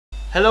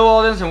Hello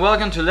audience and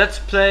welcome to Let's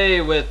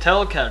Play with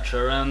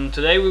Telcatcher, and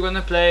today we're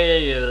gonna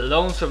play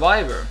Lone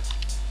Survivor.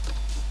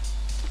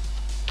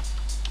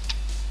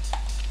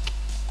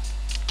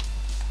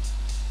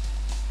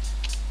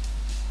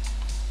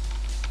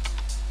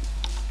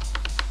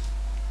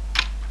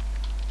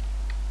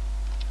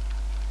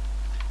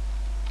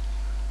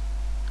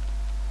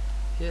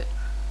 Yeah.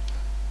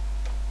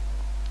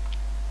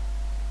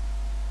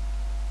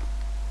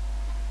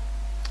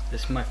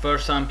 This is my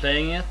first time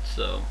playing it,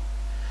 so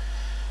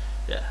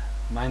yeah,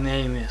 my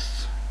name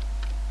is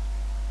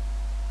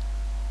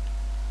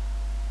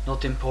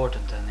not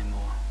important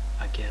anymore,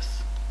 I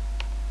guess.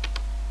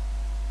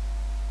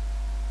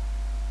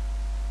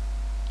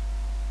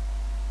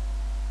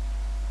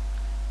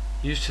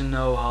 Used to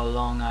know how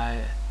long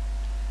I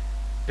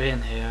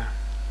been here.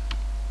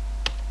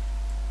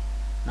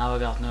 Now I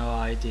got no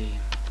idea.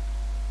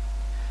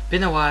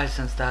 Been a while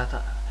since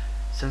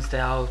the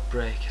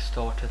outbreak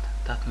started,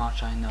 that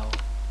much I know.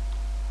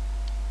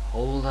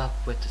 Hold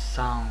up with the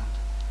sound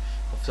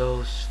of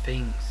those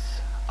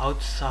things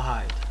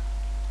outside.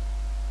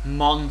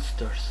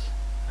 Monsters,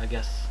 I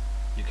guess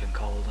you can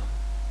call them.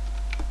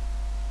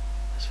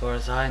 As far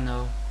as I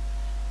know,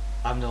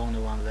 I'm the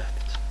only one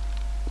left.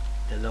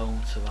 The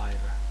lone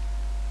survivor.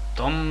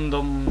 Dum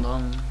dum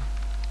dum.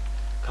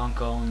 Can't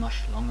go on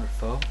much longer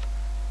though.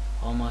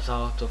 Almost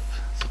out of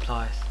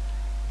supplies.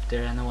 If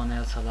there anyone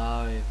else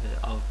alive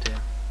out there,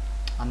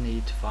 I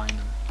need to find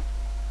them.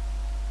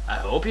 I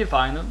hope you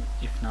find them,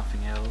 if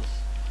nothing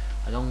else.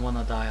 I don't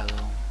wanna die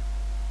alone.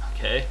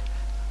 Okay?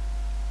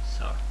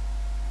 So.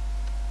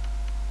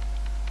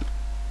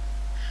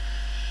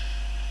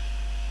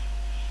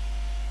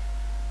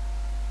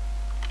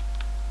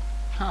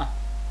 Huh.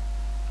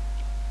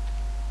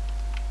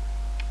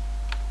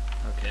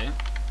 Okay.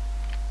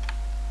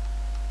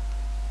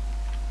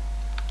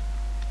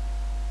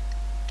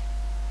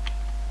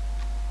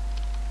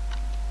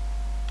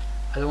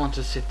 I don't want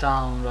to sit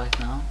down right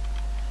now.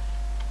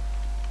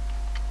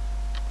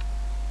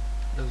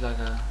 Looks like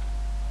a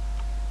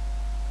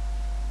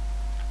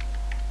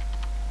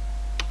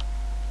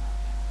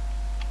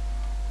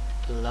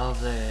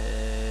lovely.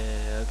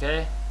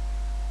 Okay.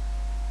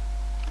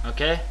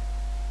 Okay.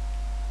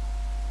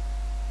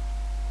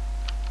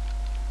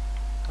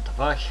 What the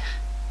fuck?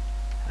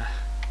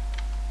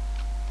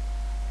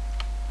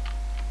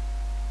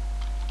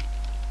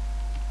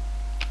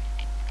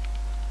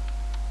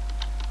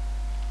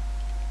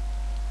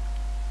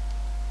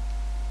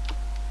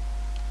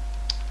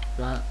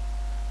 Run.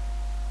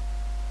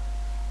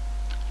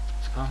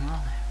 What's going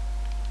on here?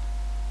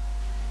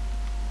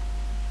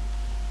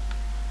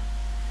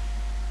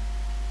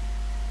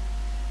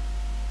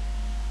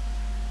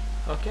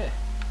 Okay.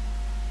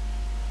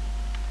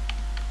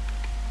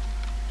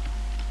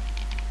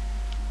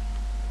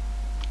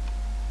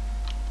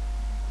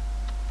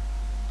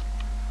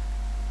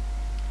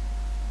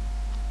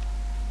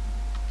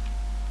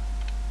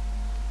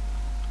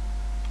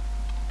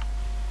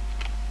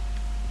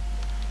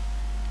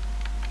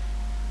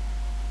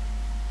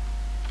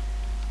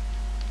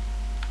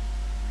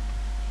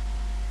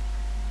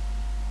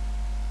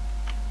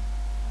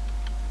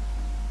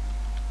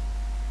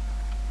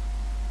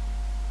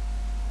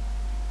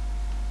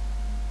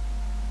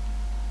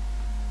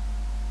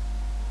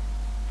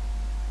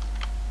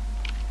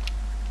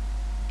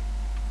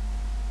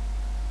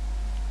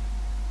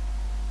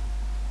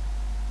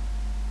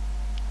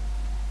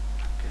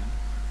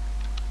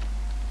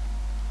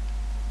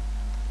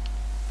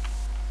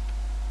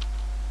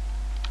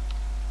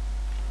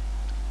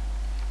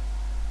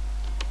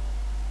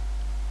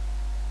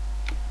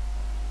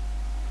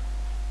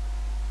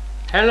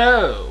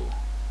 Hello.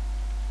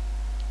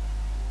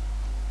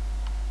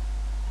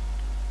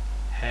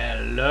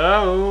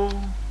 Hello.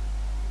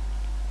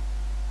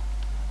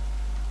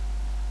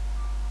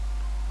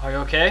 Are you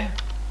okay?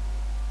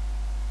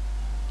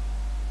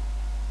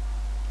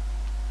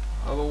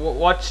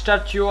 What's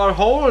that you are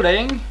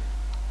holding?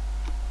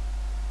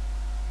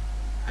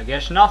 I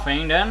guess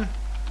nothing then.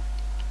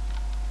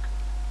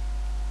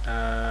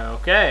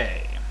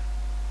 Okay.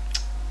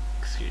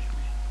 Excuse me.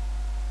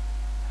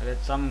 I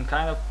got some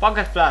kind of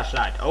pocket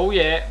flashlight. Oh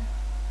yeah.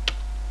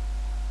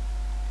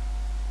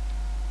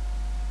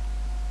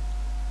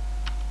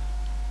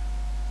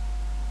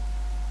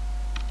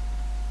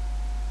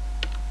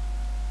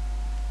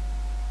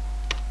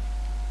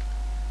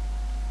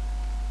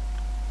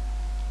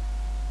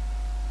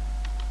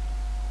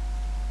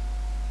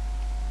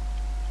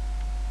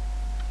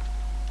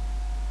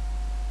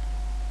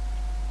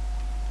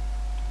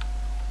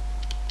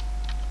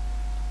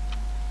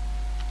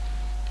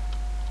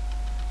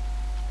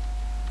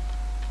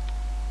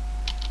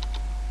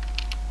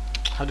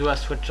 How do I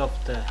switch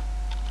off the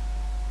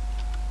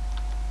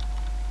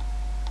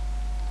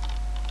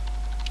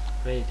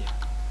radio?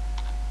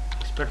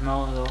 Expert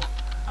mode off.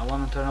 I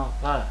want to turn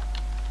off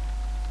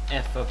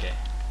F, okay.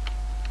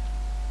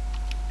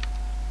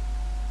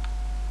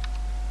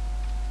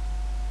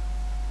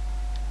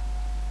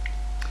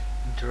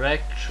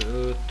 Interact,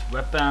 shoot,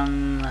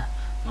 weapon,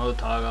 no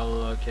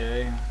toggle,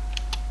 okay.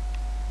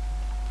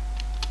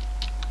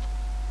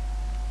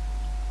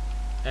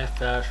 F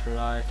dash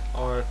right,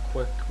 or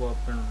quick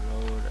weapon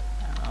load,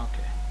 and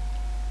okay.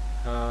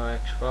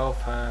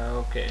 X12,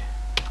 okay.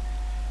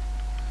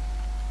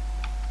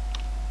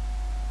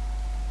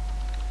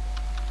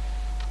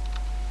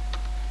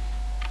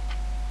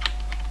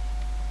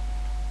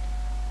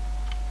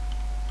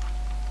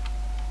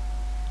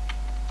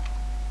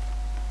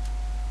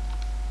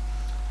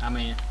 I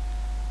mean,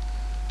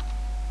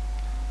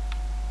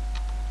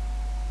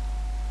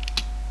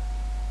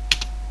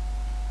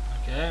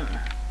 okay.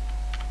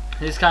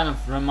 This kind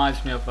of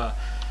reminds me of a.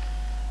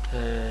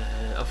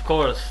 Of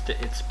course,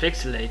 it's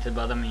pixelated,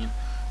 but I mean,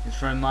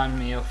 it reminds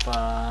me of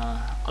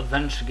a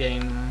adventure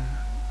game,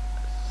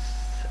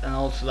 and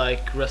also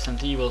like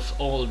Resident Evil's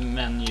old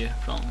menu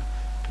from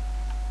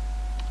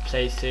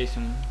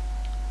PlayStation.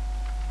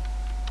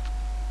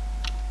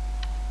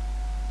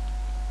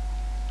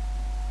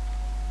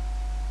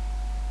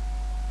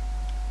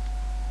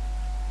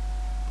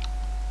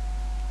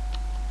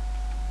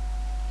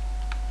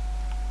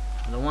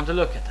 I don't want to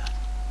look at that.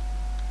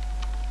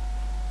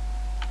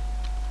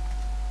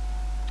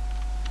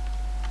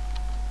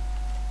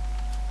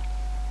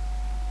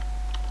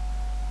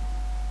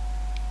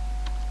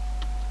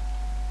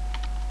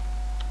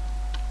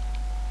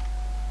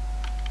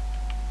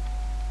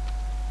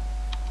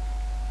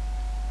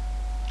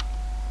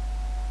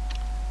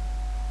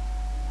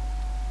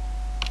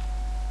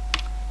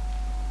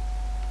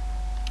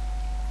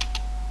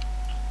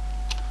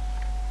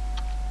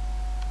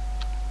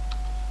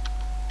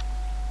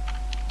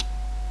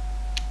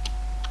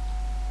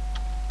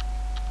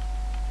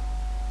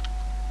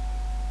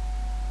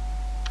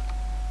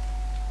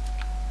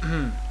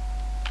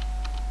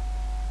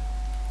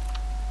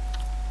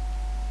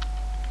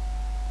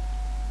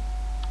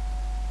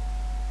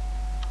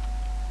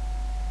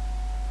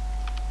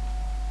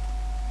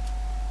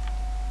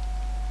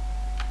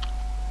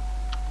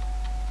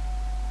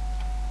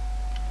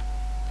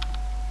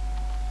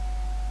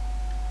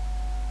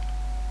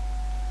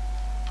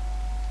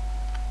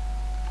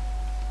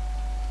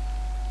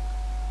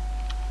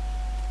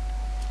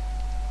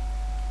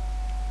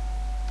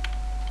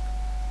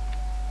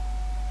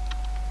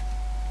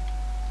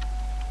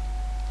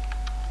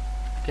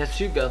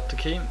 Guess you got the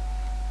key.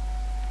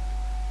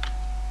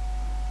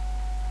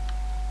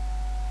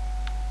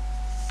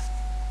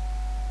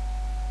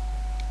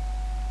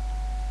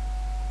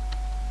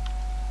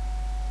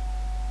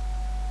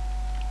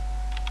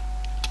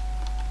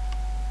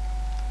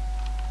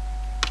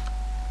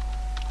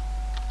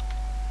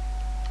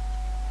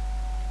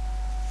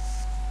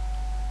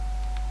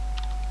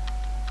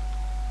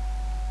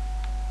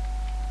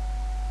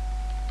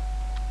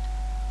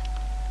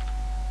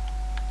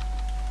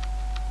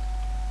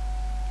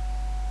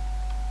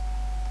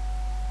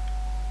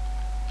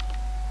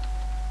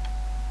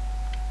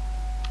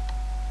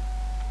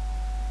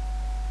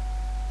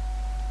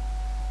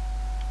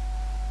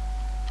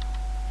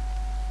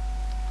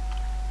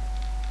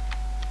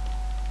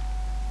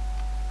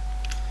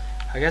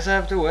 I guess I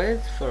have to wait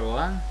for a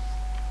while.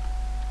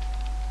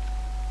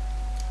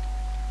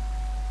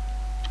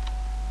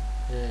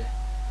 Yeah.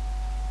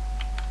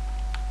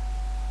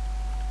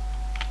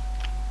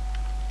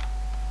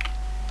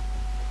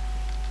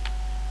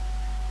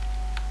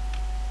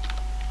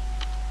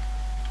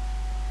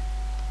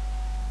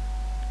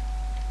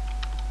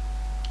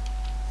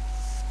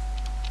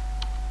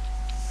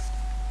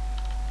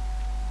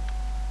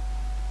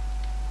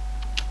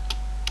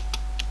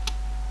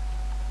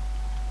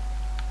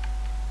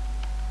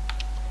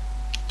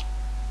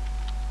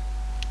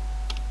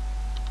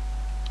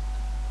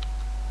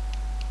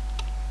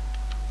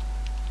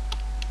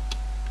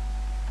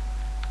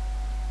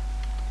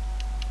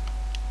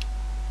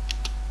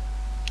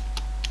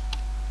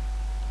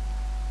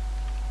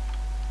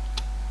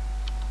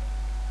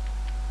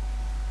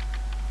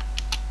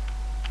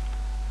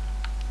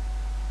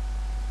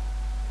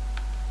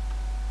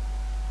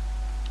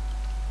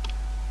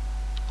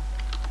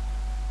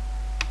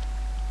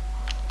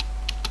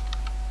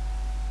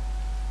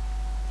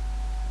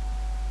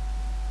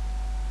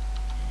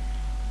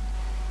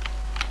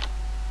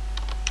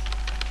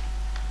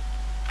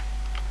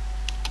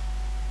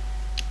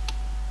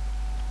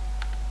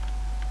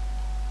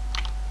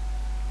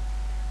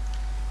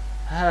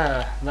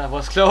 Ah, that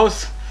was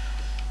close.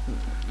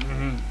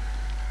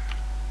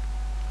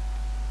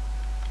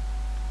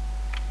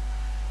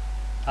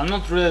 I'm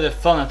not really the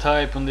funny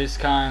type on this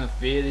kind of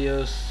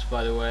videos,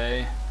 by the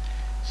way,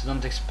 so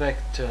don't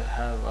expect to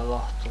have a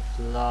lot of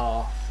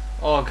laugh.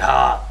 Oh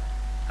god,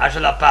 I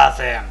should have passed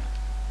him.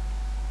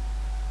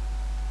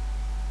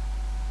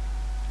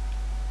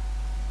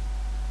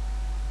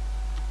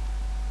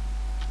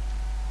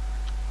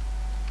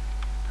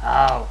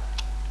 Ow.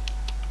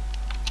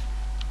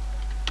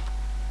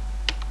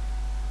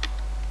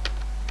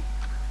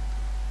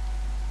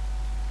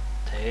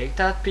 Take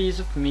that piece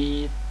of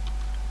meat.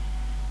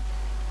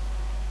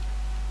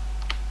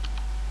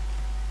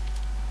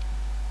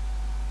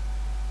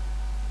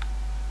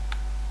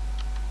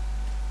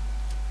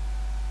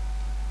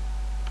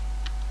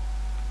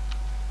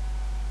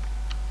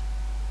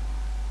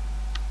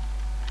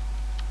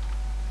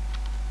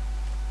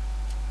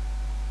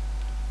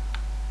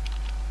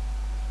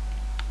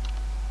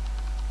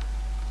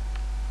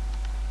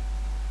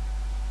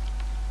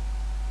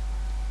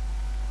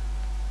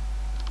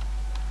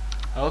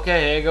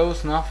 Okay, here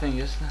goes nothing,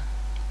 just.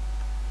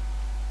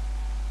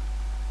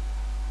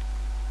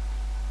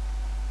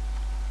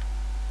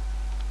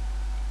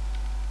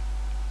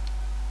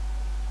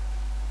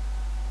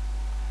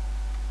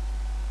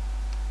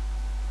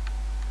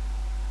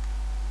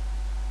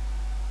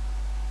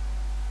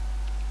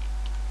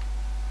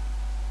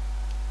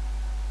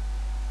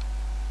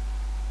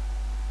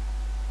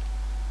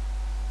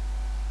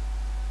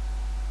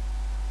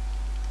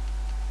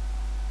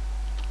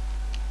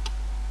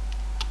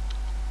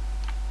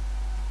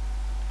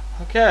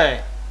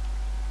 Okay.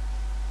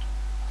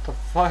 What the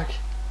fuck?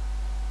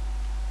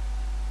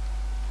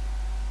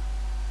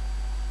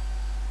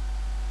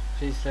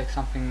 Feels like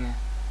something.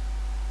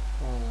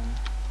 Hold on.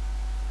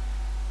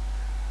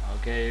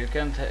 Okay, you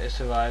can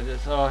survive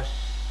this. Oh,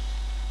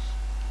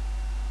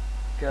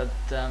 god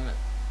damn it!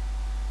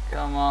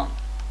 Come on.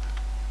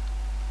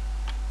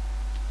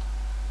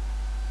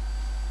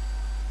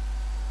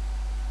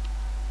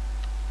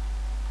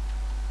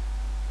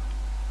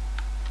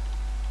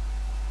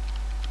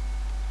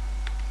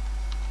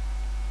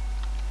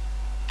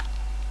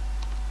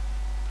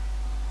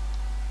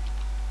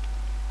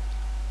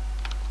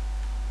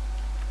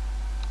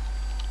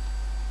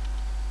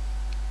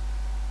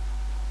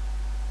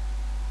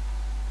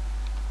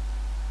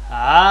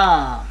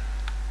 Ah.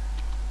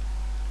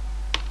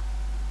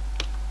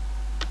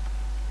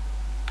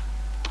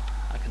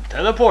 I can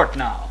teleport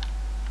now.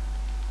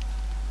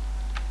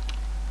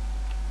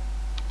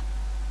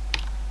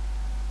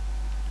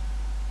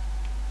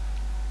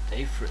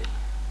 Day free.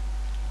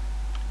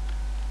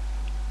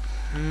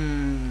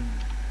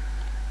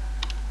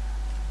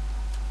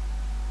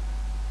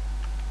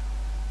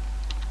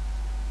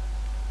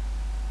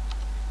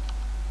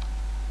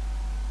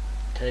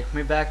 Take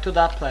me back to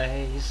that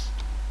place.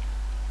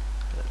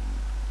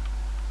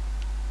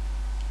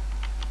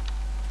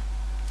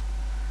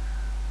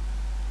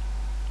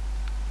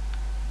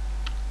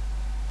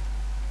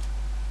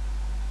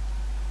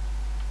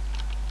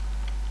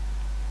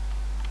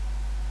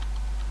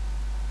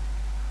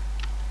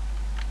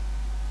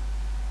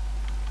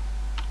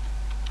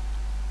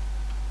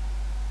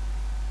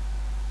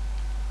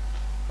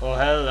 Oh,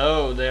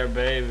 hello there,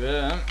 baby.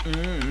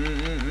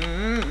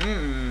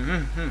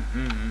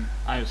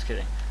 I'm just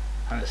kidding.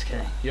 I'm just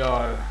kidding.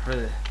 You're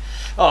really.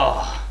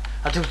 Oh,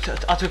 I took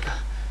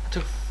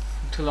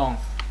too long.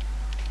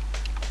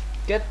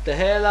 Get the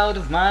hell out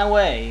of my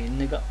way,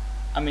 nigga.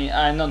 I mean,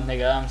 I'm not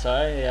nigga. I'm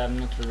sorry. I'm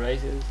not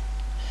racist.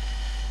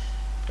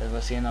 That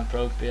was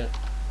inappropriate.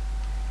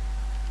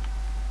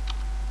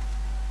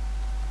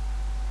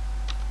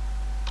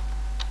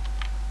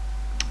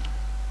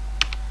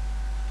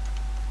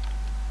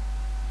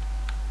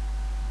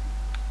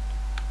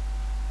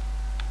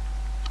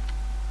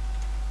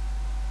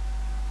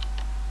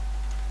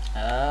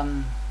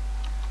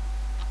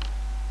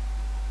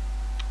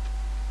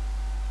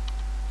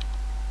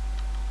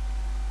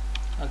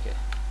 Okay.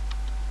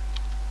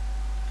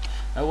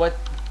 Now what?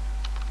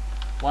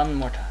 One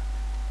more time.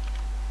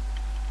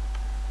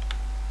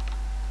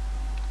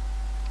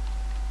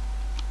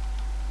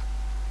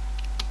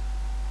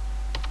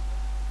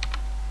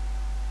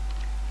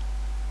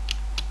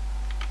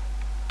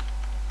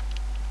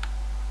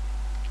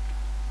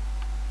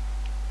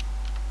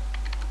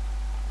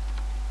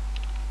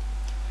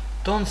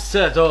 Don't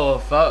set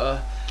off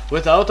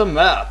without a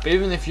map,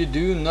 even if you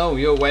do know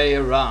your way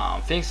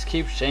around. Things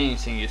keep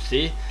changing, you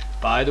see.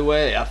 By the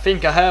way, I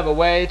think I have a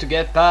way to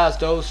get past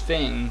those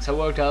things. I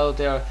worked out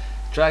they're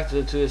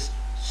attracted to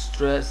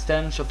the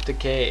stench of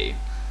decay.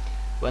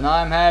 When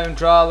I'm having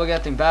trouble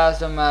getting past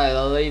them,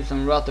 I'll leave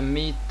some rotten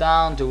meat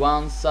down to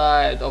one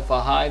side of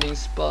a hiding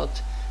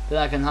spot. Then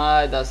I can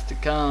hide as they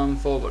come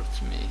forward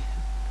to me.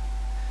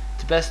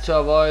 It's best to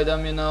avoid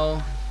them, you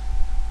know.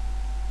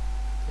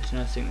 There's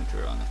no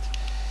signature on it.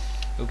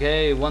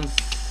 Okay, once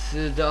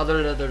the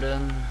other letter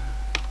then.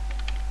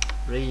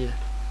 Read.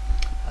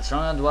 A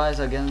strong advice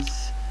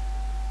against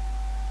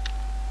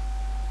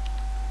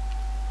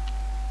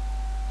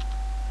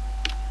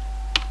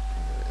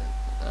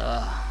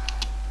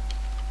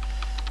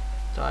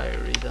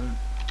diary then.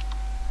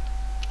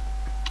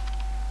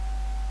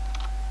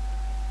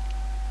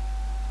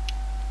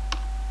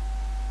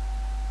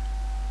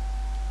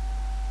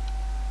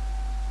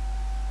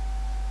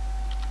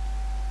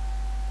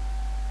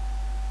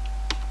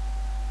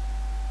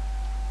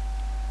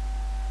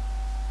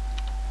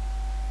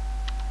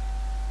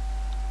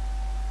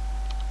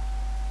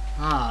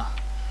 Ah.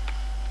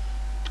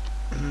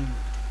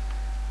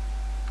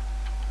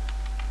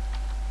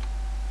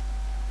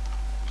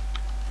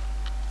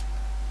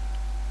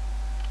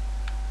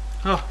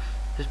 Oh,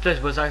 this place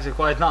was actually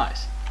quite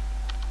nice.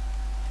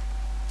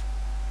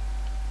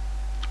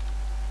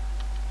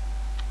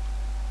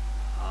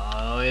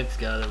 Oh, it's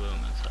got a room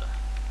inside.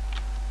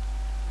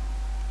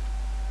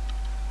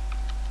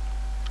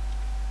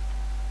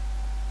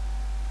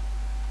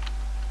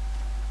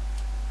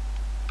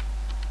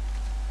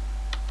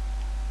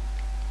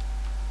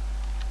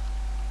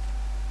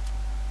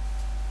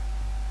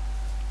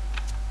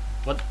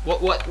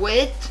 What,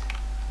 wait?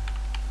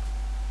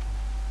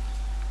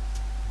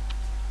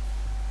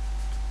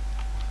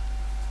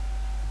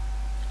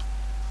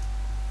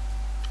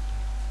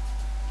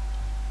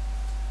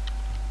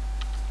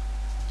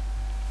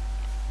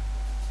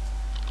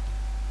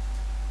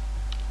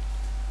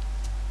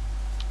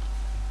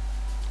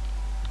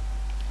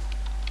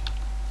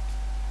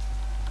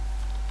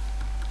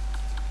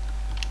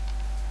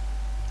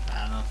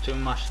 too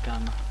much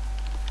gamma.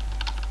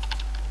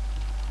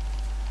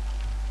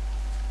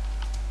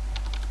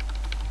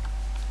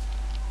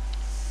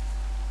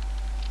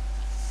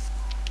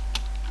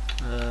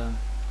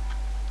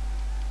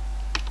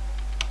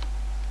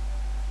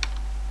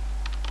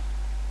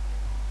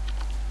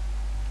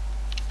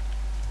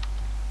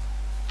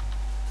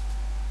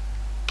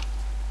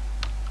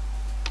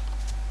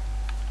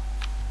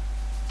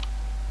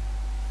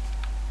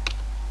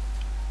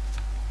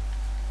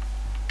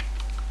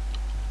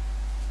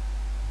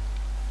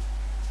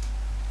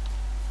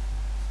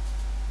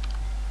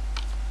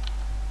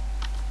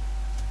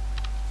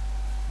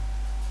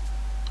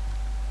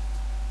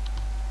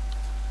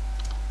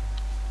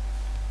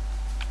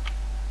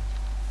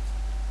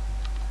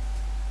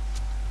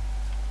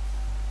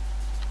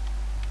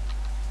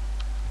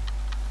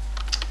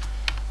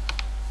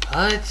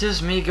 It's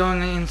just me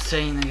going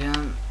insane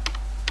again.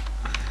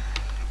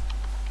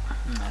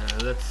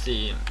 Let's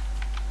see.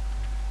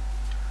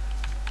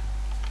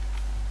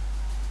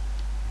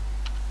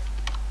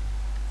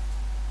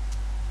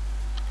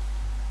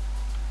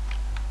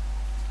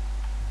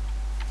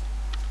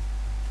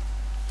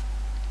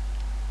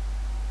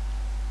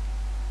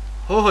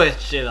 Oh,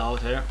 it's shit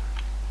out here.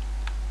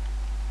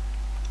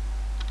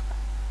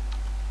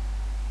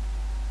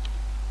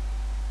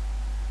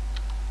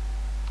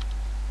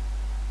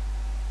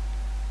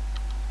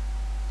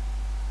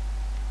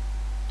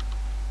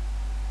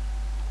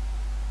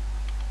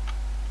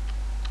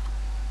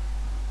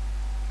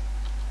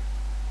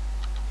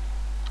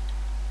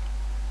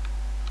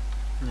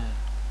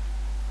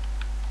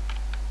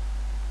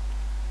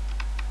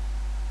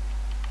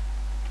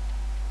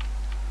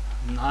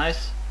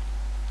 Nice.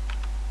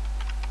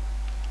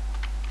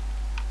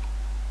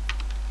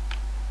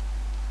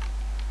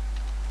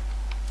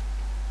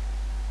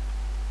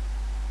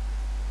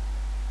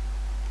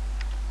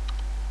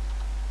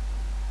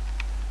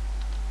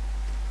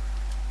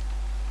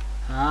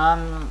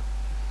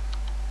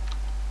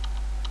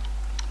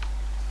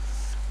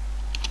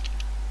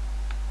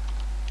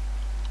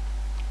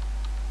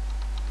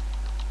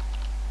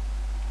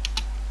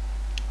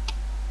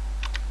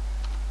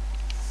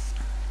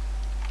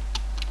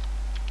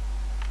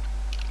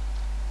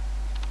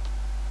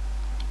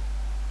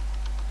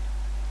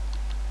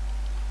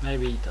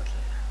 Maybe eat that later.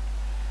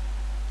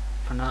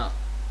 For now.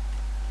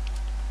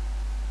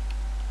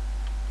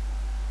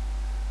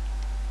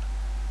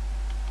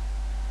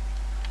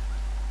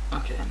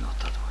 Okay, not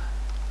that way.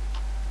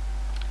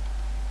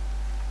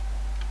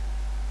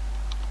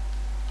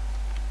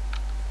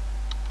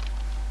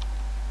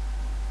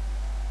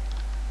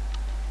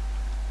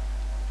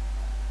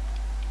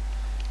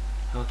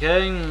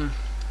 Okay,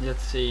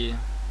 let's see.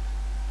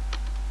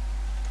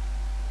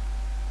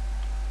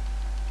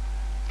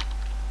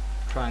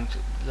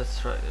 Let's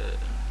try.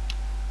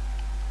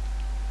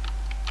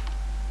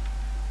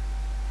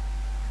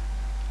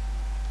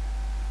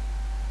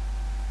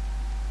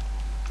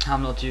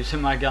 I'm not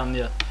using my gun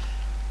yet.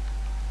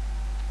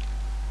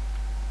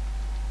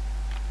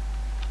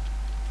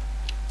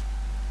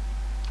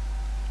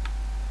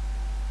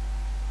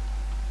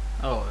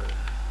 Oh,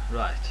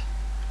 right.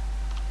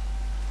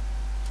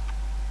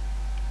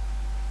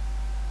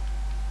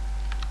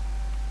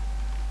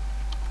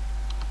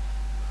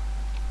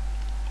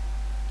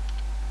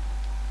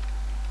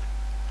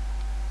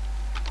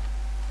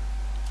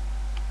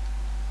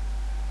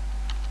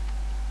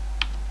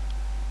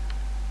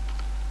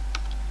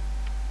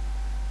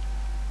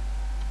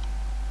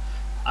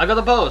 I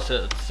gotta pause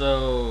it,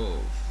 so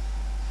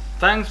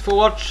thanks for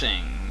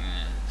watching.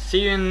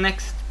 See you in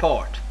next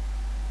part.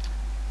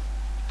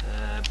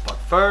 But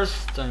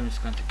first, I'm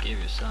just going to give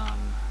you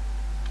some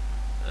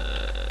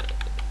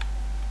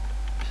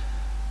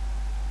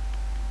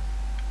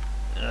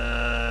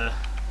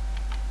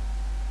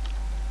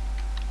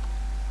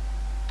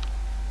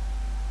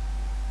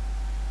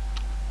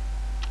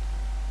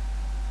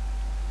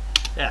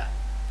yeah.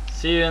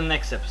 See you in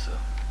next episode.